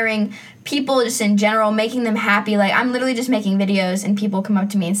 inspiring people just in general, making them happy. Like, I'm literally just making videos and people come up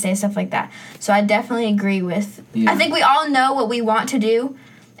to me and say stuff like that. So I definitely agree with, I think we all know what we want to do.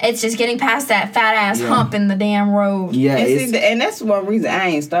 It's just getting past that fat ass hump in the damn road. Yeah, and that's one reason I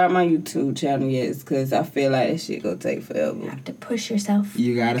ain't started my YouTube channel yet, is because I feel like this shit gonna take forever. You have to push yourself.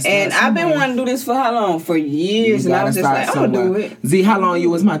 You gotta start. And I've been wanting to do this for how long? For years, and I was just like, I'm gonna do it. Z, how long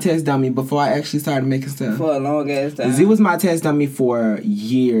you was my test dummy before I actually started making stuff? For a long ass time. Z was my test dummy for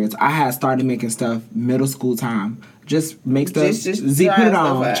years. I had started making stuff middle school time. Just make stuff. Just Z, put it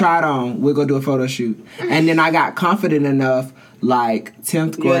on. Try it on. We'll go do a photo shoot. And then I got confident enough, like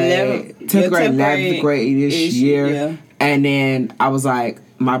 10th grade, 11th grade this year. Yeah. And then I was like,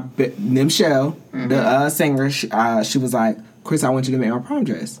 Michelle, the singer, she was like, Chris, I want you to make my prom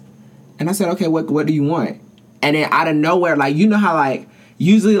dress. And I said, okay, what do you want? And then out of nowhere, like, you know how, like,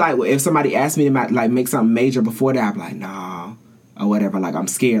 usually, like, if somebody asked me to, like, make something major before that, I'm like, nah, or whatever. Like, I'm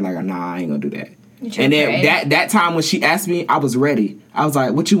scared. Like, nah, I ain't gonna do that. And then that time when she asked me, I was ready. I was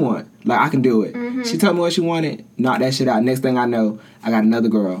like, what you want? Like, I can do it. She told me what she wanted. Knocked that shit out. Next thing I know, I got another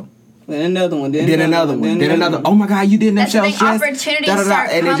girl. Then another one. Then another. Oh, my God, you did That's the thing. Opportunities start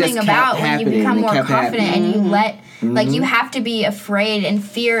coming about when you become more confident and you let... Like, you have to be afraid, and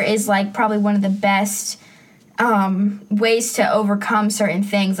fear is, like, probably one of the best ways to overcome certain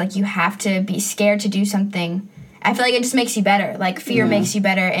things. Like, you have to be scared to do something. I feel like it just makes you better. Like, fear makes you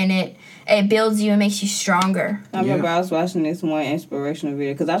better, and it builds you and makes you stronger. I remember I was watching this one inspirational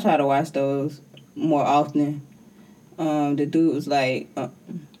video, because I try to watch those more often. The dude was like,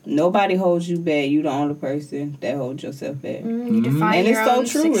 nobody holds you back. You the only person that holds yourself back. You define your own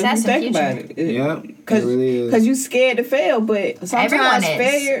success and future. About it. Yeah, it really is. Because you scared to fail, but sometimes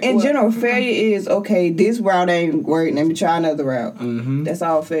failure, in general, failure is, okay, this route ain't working, let me try another route. That's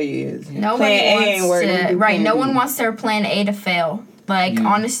all failure is. No one wants their plan A to fail. Like,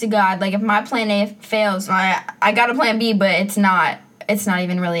 honest to God, like, if my plan A fails, I got a plan B, but it's not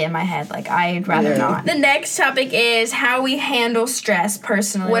even really in my head. Like, I'd rather not. The next topic is how we handle stress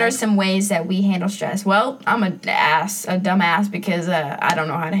personally. What are some ways that we handle stress? Well, I'm a dumb ass, because I don't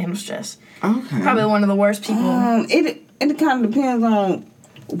know how to handle stress. Okay. Probably one of the worst people. It kind of depends on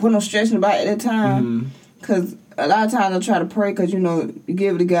what I'm stressing about at the time. Because a lot of times I try to pray, because, you know, you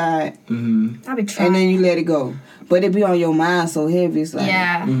give it to God. I'll be trying. And then you let it go. But it be on your mind so heavy. It's like,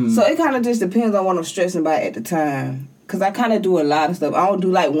 so it kind of just depends on what I'm stressing about at the time. Because I kind of do a lot of stuff. I don't do,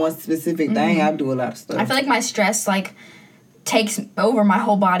 like, one specific thing. I do a lot of stuff. I feel like my stress, like, takes over my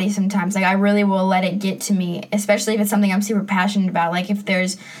whole body sometimes. Like, I really will let it get to me, especially if it's something I'm super passionate about. Like, if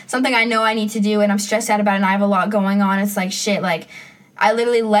there's something I know I need to do and I'm stressed out about it and I have a lot going on, it's like, shit, like, I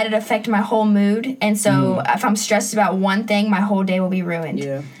literally let it affect my whole mood. And so if I'm stressed about one thing, my whole day will be ruined.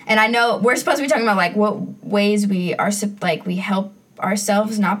 Yeah. And I know we're supposed to be talking about, like, what ways we are, like, we help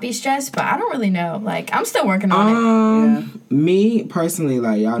ourselves not be stressed, but I don't really know. Like, I'm still working on it. Me personally,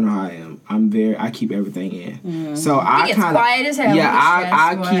 like, y'all know how I am. I keep everything in. So I kind of quiet as hell. Yeah,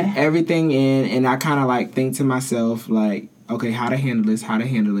 I keep everything in, and I kind of, like, think to myself, like, okay, how to handle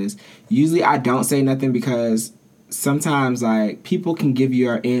this. Usually I don't say nothing, because sometimes, like, people can give you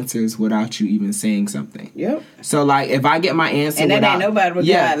your answers without you even saying something. Yep. So, like, if I get my answer and that ain't nobody but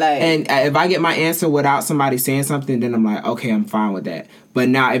God, like. And if I get my answer without somebody saying something, then I'm like, okay, I'm fine with that. But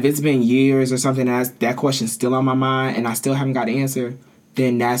now, if it's been years or something, that question's still on my mind, and I still haven't got the answer,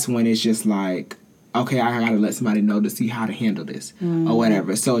 then that's when it's just like, okay, I gotta let somebody know to see how to handle this or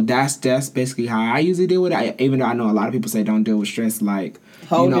whatever. So that's basically how I usually deal with it. Even though I know a lot of people say don't deal with stress, like,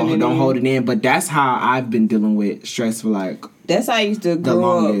 don't hold it in. But that's how I've been dealing with stress for, like, that's how I used to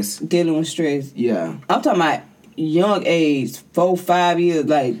grow up dealing with stress. Yeah. I'm talking about young age, 4-5 years.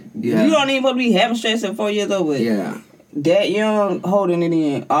 Like, you don't even want to be having stress at 4 years old. Yeah. That young, holding it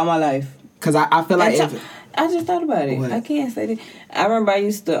in all my life. Because I feel like I just thought about it. What? I can't say that. I remember I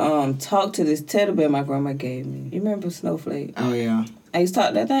used to talk to this teddy bear my grandma gave me. You remember Snowflake? Oh, yeah. I used to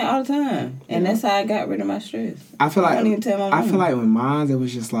talk that thing all the time, and that's how I got rid of my stress. I feel like I don't even tell my mom. I feel like with mine, it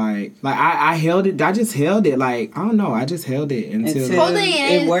was just like I held it. I just held it. Like I don't know. I just held it until holding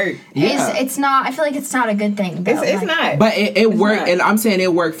it worked. Yeah. It's not. I feel like it's not a good thing. Though. It's not. But it worked, and I'm saying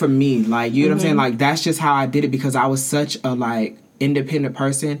it worked for me. Like you know what I'm saying. Like that's just how I did it because I was such a like independent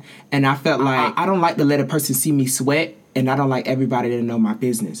person, and I felt like I don't like to let a person see me sweat. And I don't like everybody to know my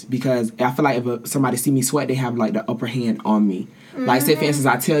business because I feel like if somebody see me sweat, they have like the upper hand on me. Like say for instance,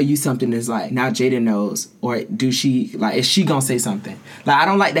 I tell you something that's like now Jada knows, or is she gonna say something? Like I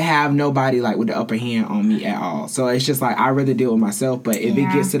don't like to have nobody like with the upper hand on me at all. So it's just like I rather deal with myself. But if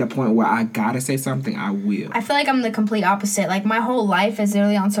it gets to the point where I gotta say something, I will. I feel like I'm the complete opposite. Like my whole life is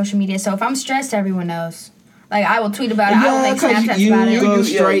literally on social media. So if I'm stressed, everyone knows. Like, I will tweet about it. I will make Snapchats about it. You go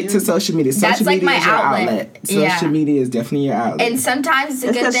straight to social media. Social media like is your outlet. Social media is definitely your outlet. And sometimes it's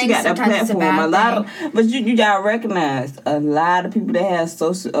a good thing, sometimes it's a bad thing. But you gotta recognize, a lot of people that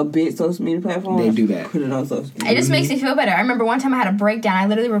have a big social media platform, they do that. Put it on social media. It just makes me feel better. I remember one time I had a breakdown. I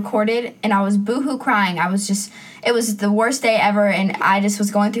literally recorded, and I was boohoo crying. It was the worst day ever, and I just was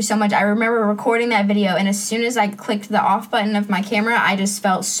going through so much. I remember recording that video, and as soon as I clicked the off button of my camera, I just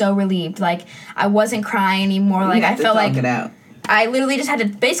felt so relieved. Like, I wasn't crying anymore. Like, I felt like it out. I literally just had to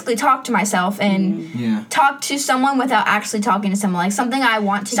basically talk to myself and talk to someone without actually talking to someone. Like, something I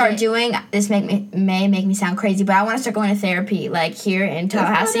want to start doing, this may make me sound crazy, but I want to start going to therapy, like, here in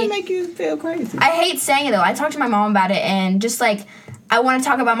Tallahassee. That make you feel crazy. I hate saying it, though. I talked to my mom about it, and just, like, I want to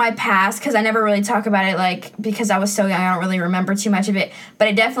talk about my past because I never really talk about it, like, because I was so young, I don't really remember too much of it. But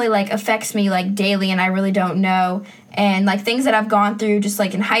it definitely, like, affects me, like, daily, and I really don't know. And, like, things that I've gone through just,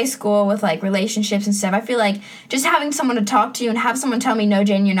 like, in high school with, like, relationships and stuff. I feel like just having someone to talk to and have someone tell me, no,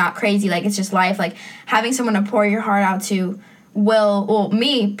 Jen, you're not crazy. Like, it's just life. Like, having someone to pour your heart out to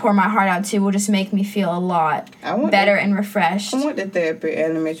me pour my heart out to will just make me feel a lot better and refreshed. I went to therapy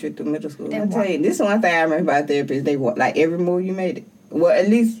elementary through middle school. I'll tell you, this is one thing I remember about therapists. They want, like, every move you made it. Well, at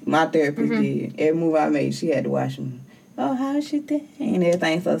least my therapist did. Every move I made, she had to watch me. Oh, how's she doing? And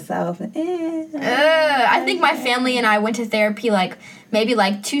everything's so soft. I think my family and I went to therapy, like, maybe,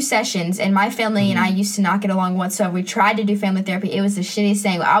 like, 2 sessions. And my family and I used to not get along whatsoever. We tried to do family therapy. It was the shittiest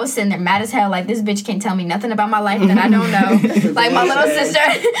thing. I was sitting there mad as hell, like, this bitch can't tell me nothing about my life that I don't know. Like, my little sister,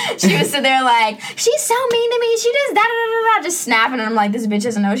 she was sitting there like, she's so mean to me. She does da-da-da-da-da, just snapping. And I'm like, this bitch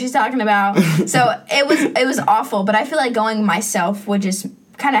doesn't know what she's talking about. So it was awful. But I feel like going myself would just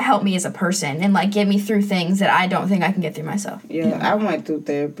kind of help me as a person and, like, get me through things that I don't think I can get through myself. Yeah, I went through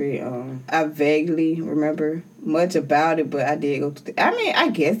therapy. I vaguely remember much about it, but I did go through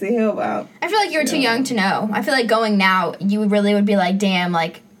I guess it helped out. I feel like you were too young to know. I feel like going now, you really would be like, damn,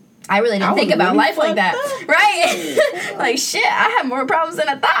 like, I really didn't think about life like that. Right? Like, shit, I have more problems than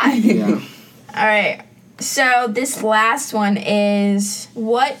I thought. Yeah. All right. So this last one is,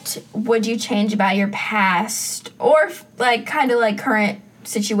 what would you change about your past or, like, kind of, like, current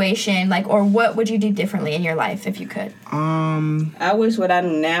situation, like, or what would you do differently in your life if you could? I wish what I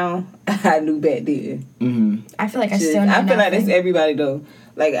knew now I knew back then. Mm-hmm. I feel like I still know I feel nothing. like that's everybody though.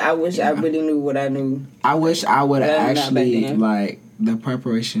 Like, I wish I really knew what I knew. I wish I would have actually, like, the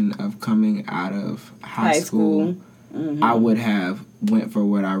preparation of coming out of high school. Mm-hmm. I would have went for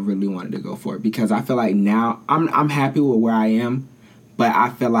what I really wanted to go for, because I feel like now I'm happy with where I am, but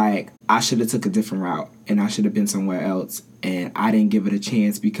I feel like I should have took a different route and I should have been somewhere else, and I didn't give it a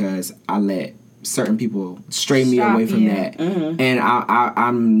chance because I let certain people stray me away from that. Mm-hmm. And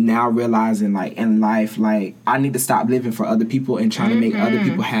I'm now realizing, like, in life, like, I need to stop living for other people and trying to make other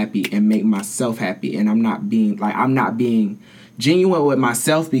people happy and make myself happy. And I'm not being genuine with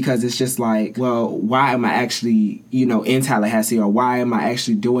myself, because it's just like, well, why am I actually, in Tallahassee, or why am I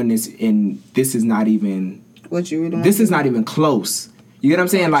actually doing this, and this is not even this is not even close. You get what I'm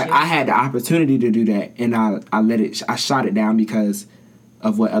saying? Like, I had the opportunity to do that, and I shot it down because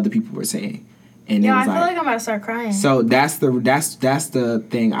of what other people were saying. And I feel like I'm about to start crying. So that's the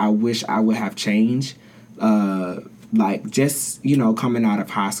thing I wish I would have changed. Like, just, coming out of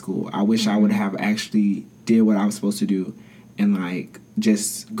high school, I wish I would have actually did what I was supposed to do and, like,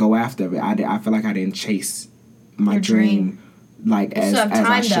 just go after it. I feel like I didn't chase my dream like as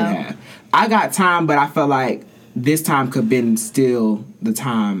I should have. I got time, but I felt like this time could have been still the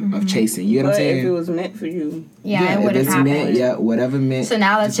time of chasing. You know what I'm saying? If it was meant for you. Yeah, it would have happened. Whatever meant. So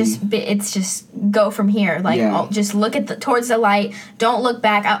now it's just go from here. Like, just look towards the light. Don't look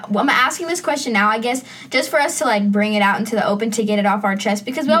back. I'm asking this question now, I guess, just for us to like bring it out into the open, to get it off our chest,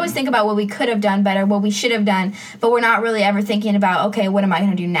 because we always think about what we could have done better, what we should have done, but we're not really ever thinking about, okay, what am I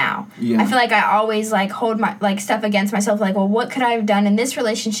going to do now? I feel like I always like hold my like stuff against myself, like, well, what could I have done in this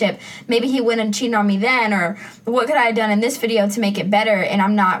relationship? Maybe he wouldn't have cheated on me then, or what could I have done in this video to make it better? And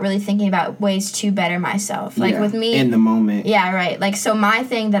I'm not really thinking about ways to better myself. Like with me, in the moment. Yeah, right. Like, so my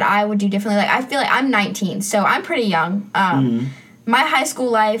thing that I would do differently, like, I feel like I'm 19, so I'm pretty young. My high school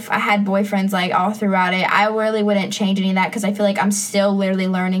life, I had boyfriends, like, all throughout it. I really wouldn't change any of that, because I feel like I'm still literally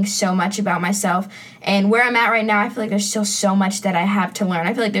learning so much about myself. And where I'm at right now, I feel like there's still so much that I have to learn.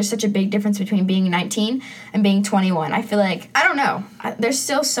 I feel like there's such a big difference between being 19 and being 21. I feel like, I don't know. There's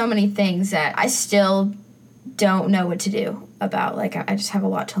still so many things that I still don't know what to do about. Like, I just have a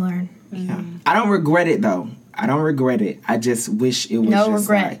lot to learn. Yeah. I don't regret it, though. I don't regret it. I just wish it was no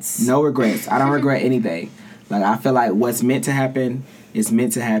regrets. Like, no regrets. I don't regret anything. Like, I feel like what's meant to happen is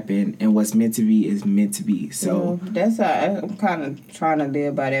meant to happen, and what's meant to be is meant to be. So that's how I'm kind of trying to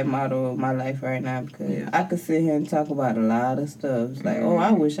live by that motto of my life right now, because I could sit here and talk about a lot of stuff. It's like, oh,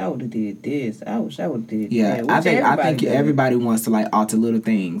 I wish I would have did this. I wish I would have did that. I think everybody wants to like alter little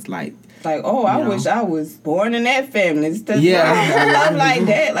things, like, oh, I wish I was born in that family. Stuff like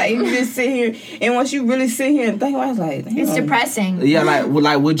that. Like, you just sit here, and once you really sit here and think, I was like, damn. It's depressing. Yeah, like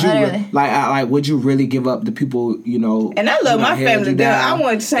would you would you really give up the people, you know? And I love my family. I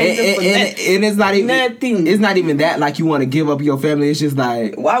want to change it for nothing. And it's not even nothing. It's not even that. Like, you want to give up your family. It's just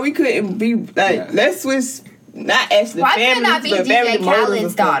like, why we couldn't be like, let's switch. Not actually why can't I be DJ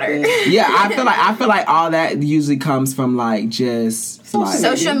Khaled's daughter? Yeah, I feel like all that usually comes from like just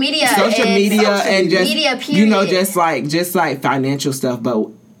social media and just media, period. You know, just like financial stuff. But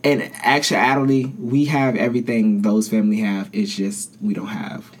in actuality, we have everything those family have. It's just we don't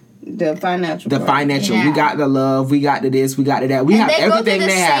have the financial. Yeah. We got the love. We got the this. We got the that. We have everything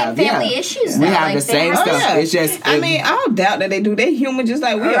they have. Family issues. We have the same stuff. Yeah. It's just. I don't doubt that they do. They're human just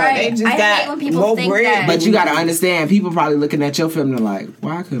like we are. They just got more bread. But you got to understand, people probably looking at your family like,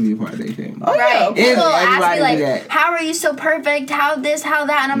 "Why I couldn't be a part of their family?" Oh, yeah. Right. People ask me like, "How are you so perfect? How this? How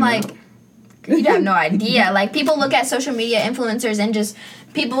that?" And I'm like, you have no idea. Like, people look at social media influencers and just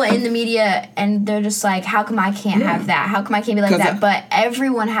people in the media, and they're just like, how come I can't have that? How come I can't be like that? But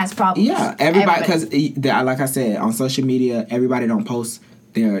everyone has problems. Yeah, everybody. Because, like I said, on social media, everybody don't post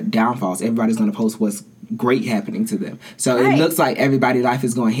their downfalls. Everybody's going to post what's great happening to them. So it looks like everybody's life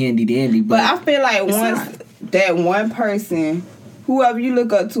is going handy-dandy. But I feel like once that one person, whoever you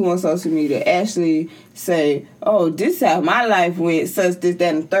look up to on social media, actually say, oh, this is how my life went, such, this,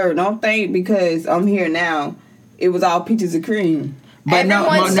 that, and the third. Don't think because I'm here now, it was all peaches and cream. But no,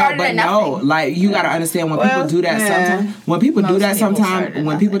 like, you gotta understand when people do that sometimes. When people do that sometimes,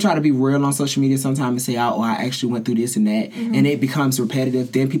 when people try to be real on social media sometimes and say, oh, I actually went through this and that, and it becomes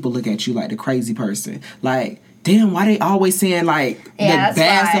repetitive, then people look at you like the crazy person. Like, damn, why they always saying like the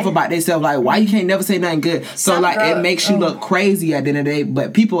bad stuff about themselves? Like, why you can't never say nothing good? So like, it makes you look crazy at the end of the day.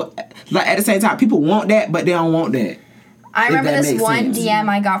 But people, like, at the same time, people want that, but they don't want that. I remember this one DM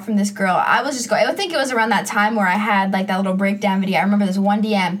I got from this girl. I think it was around that time where I had like that little breakdown video. I remember this one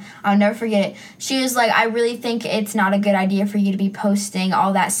DM. I'll never forget it. She was like, I really think it's not a good idea for you to be posting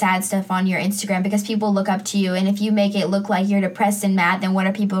all that sad stuff on your Instagram because people look up to you, and if you make it look like you're depressed and mad, then what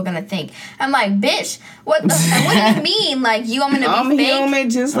are people gonna think? I'm like, bitch, what do you mean? Like, you want me to be fake? I'm human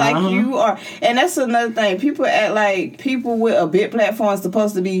just like you are. And that's another thing. People act like people with a big platform is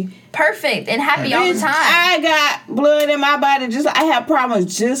supposed to be perfect and happy all the time. I got blood in my body. Just I have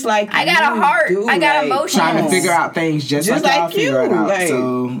problems just like I got a heart. I got emotions. Trying to figure out things just like y'all figure it out. Like,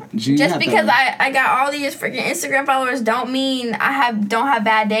 so just because I got all these freaking Instagram followers don't mean I don't have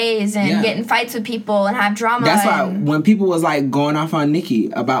bad days and get in fights with people and have drama. That's why when people was like going off on Nikki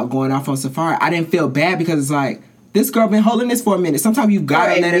about going off on Safari, I didn't feel bad because it's like, this girl been holding this for a minute. Sometimes you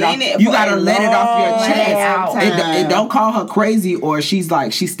gotta let it off. You gotta let it off your chest. It don't call her crazy or she's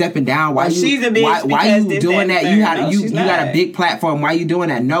stepping down. Why you doing that? You got a big platform. Why you doing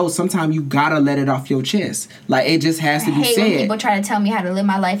that? No, sometimes you gotta let it off your chest. Like, it just has to be said. I hate when people try to tell me how to live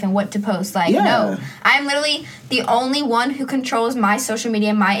my life and what to post. Like, no, I'm literally the only one who controls my social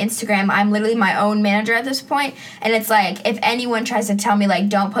media, my Instagram. I'm literally my own manager at this point. And it's like, if anyone tries to tell me like,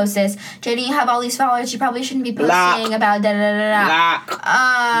 don't post this, JD, you have all these followers, you probably shouldn't be posting about da da da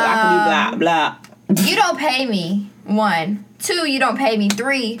da. Blah. You don't pay me. 1, 2, you don't pay me.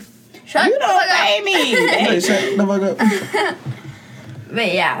 3, shut you the don't fuck pay up. me. Shut the fuck up.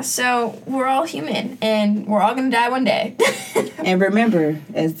 But yeah, so we're all human, and we're all gonna die one day. And remember,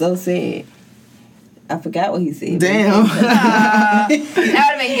 as Zoe said, I forgot what he said. Damn. That would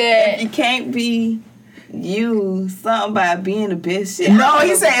have been good. You can't be you, something about being the best shit. No,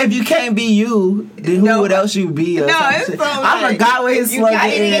 he said if you can't be you, then who would else you be? Or it's something. so I like, forgot what his slogan I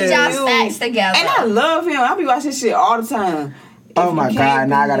need to get is. y'all facts together. And I love him. I be watching shit all the time. Oh my God!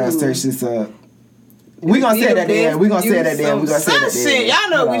 Now I gotta search this up. We gonna say that then. We gonna say that then. We gonna say that then. Shit, y'all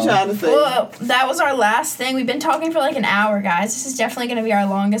know what we trying to say. Well, that was our last thing. We've been talking for like an hour, guys. This is definitely gonna be our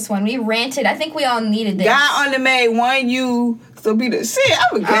longest one. We ranted. I think we all needed this. God only made one you, so be the shit. I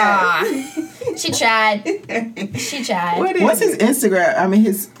forgot. She tried. She tried. What's his Instagram? I mean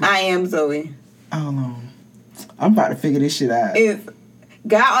his. I am Zoe. Hold on. I'm about to figure this shit out. It's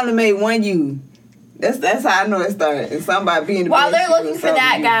God only made one you. That's how I know it started. It's something about being the While best they're looking for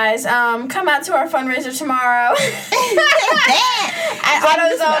that, you. guys, come out to our fundraiser tomorrow at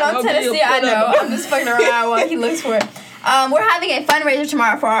AutoZone on Tennessee. I know. I'm just fucking around while he looks for it. We're having a fundraiser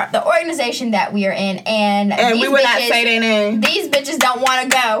tomorrow for the organization that we are in, and we will not say their name. These bitches don't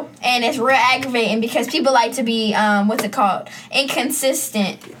want to go, and it's real aggravating because people like to be what's it called,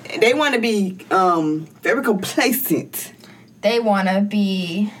 inconsistent. They want to be very complacent. They want to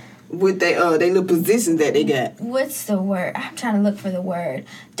be with their little positions that they got. What's the word? I'm trying to look for the word.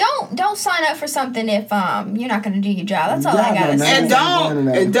 Don't sign up for something if you're not gonna do your job. That's all I gotta say.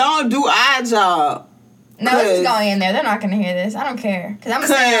 And don't do our job. No, it's going in there. They're not gonna hear this. I don't care because I'm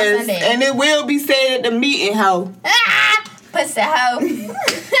gonna say it on Sunday. And it will be said at the meeting, hoe. Pussy hoe. You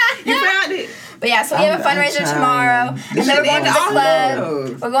found it. But yeah, so we have a fundraiser tomorrow, and then we're going to the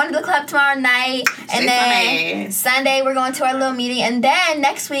club. We're going to the club tomorrow night, and then Sunday we're going to our little meeting, and then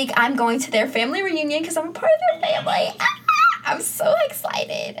next week I'm going to their family reunion because I'm a part of their family. I'm so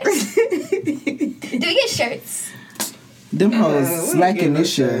excited. Do we get shirts? Them hoes slacking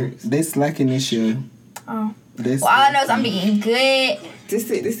this year. They slacking this year. Oh. Well, all I know is I'm being good. This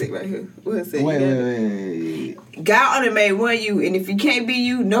it right here. What's it? Wait. God only made one you, and if you can't be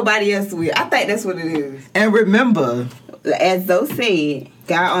you, nobody else will. I think that's what it is. And remember, as Zoe said,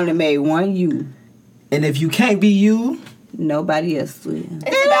 God only made one you. And if you can't be you, nobody else will.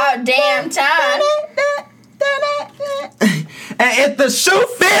 It's about damn time. And if the shoe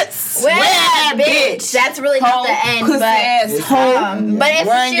fits, wear that bitch. That's really not the end, but if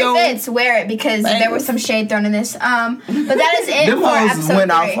the shoe fits, wear it because there was some shade thrown in this. But that is it for episode 3.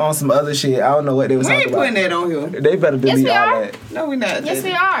 Went off on some other shit. I don't know what they was talking about. We ain't putting that on here. They better delete all that. No, we not. Yes,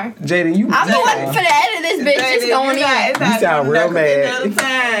 we are. Jaden, you. I'm the one for the edit of this bitch. It's going in. You sound real mad.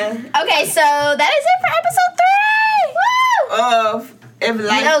 Okay, so that is it for episode 3.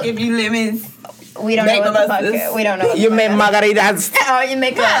 Woo! If you lemons. We don't know what the fuck. We don't know. You make margaritas. Oh, you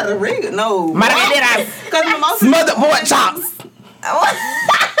make margaritas. No. Margaritas. Smothered pork chops.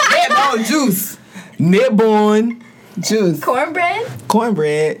 Nibborn juice. Nibborn juice.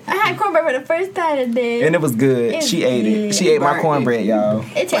 Cornbread. I had cornbread for the first time today. And it was good. She ate it. She ate my cornbread, y'all.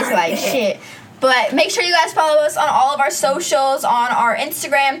 It tastes like shit. But make sure you guys follow us on all of our socials, on our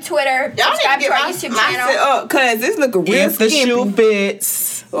Instagram, Twitter. Y'all subscribe to our YouTube channel. Up, cause this looking real if the shoe fits.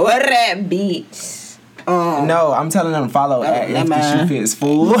 What that bitch? No, I'm telling them to follow at If the Shoe Fits,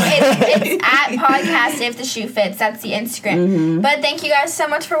 fool. It's at podcast If the Shoe Fits. That's the Instagram. Mm-hmm. But thank you guys so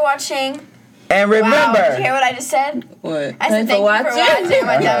much for watching. And remember. Wow, did you hear what I just said? What? I said thank you for watching,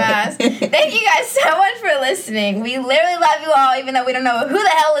 my dumb ass. Thank you guys so much for listening. We literally love you all, even though we don't know who the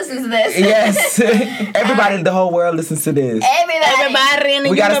hell listens to this. Yes. Everybody in the whole world listens to this. Everybody in the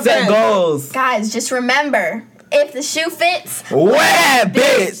We gotta set goals. Guys, just remember, if the shoe fits, wear that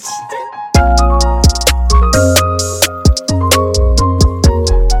bitch.